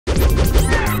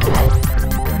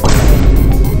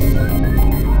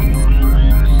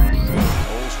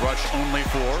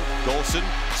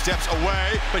steps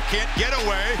away, but can't get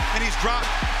away, and he's dropped.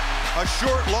 A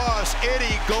short loss,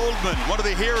 Eddie Goldman, one of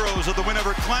the heroes of the win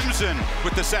over Clemson,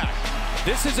 with the sack.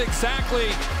 This is exactly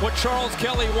what Charles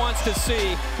Kelly wants to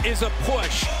see, is a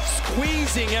push,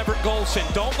 squeezing Everett Golson.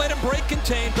 Don't let him break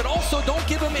contain, but also don't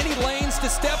give him any lanes to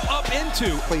step up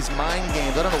into. Plays mind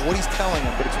games. I don't know what he's telling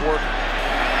him, but it's working.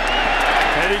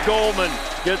 Eddie Goldman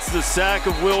gets the sack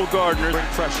of Will Gardner. Bring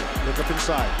pressure. Look up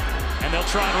inside. And they'll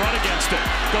try and run against it.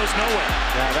 Goes nowhere.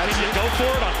 Yeah, that's Can you go for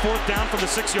it on 4th down from the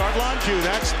 6-yard line?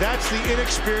 That's the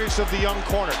inexperience of the young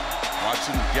corner.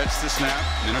 Watson gets the snap,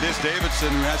 and it is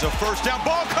Davidson who has a first down.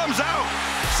 Ball comes out.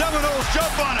 Seminoles jump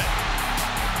on it.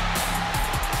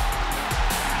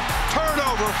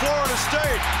 Turnover, Florida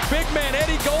State. Big man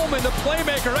Eddie Goldman, the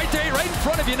playmaker, right there, right in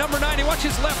front of you, number 90. Watch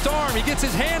his left arm. He gets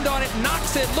his hand on it,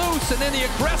 knocks it loose, and then the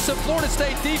aggressive Florida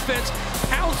State defense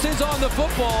pounces on the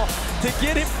football to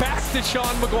get it back to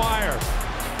Sean McGuire.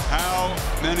 How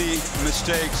many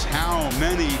mistakes, how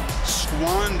many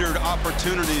squandered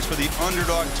opportunities for the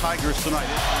underdog Tigers tonight.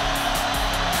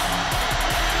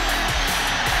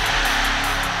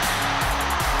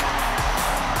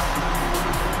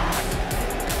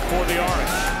 For the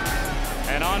Orange.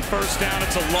 And on 1st down,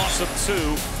 it's a loss of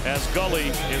 2 as Gully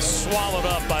is swallowed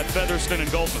up by Featherston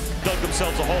and Goldman. Dug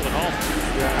themselves a hole at home.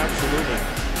 Yeah, absolutely.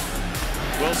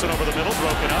 Wilson over the middle,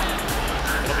 broken up.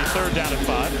 It'll be 3rd down and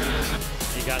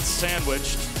 5. He got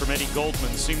sandwiched from Eddie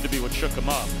Goldman, seemed to be what shook him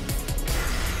up.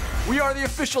 We are the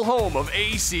official home of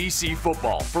ACC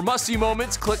football. For must-see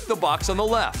moments, click the box on the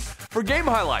left. For game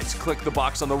highlights, click the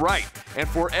box on the right. And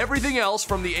for everything else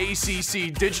from the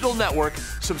ACC Digital Network,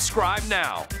 subscribe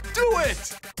now. Do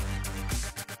it!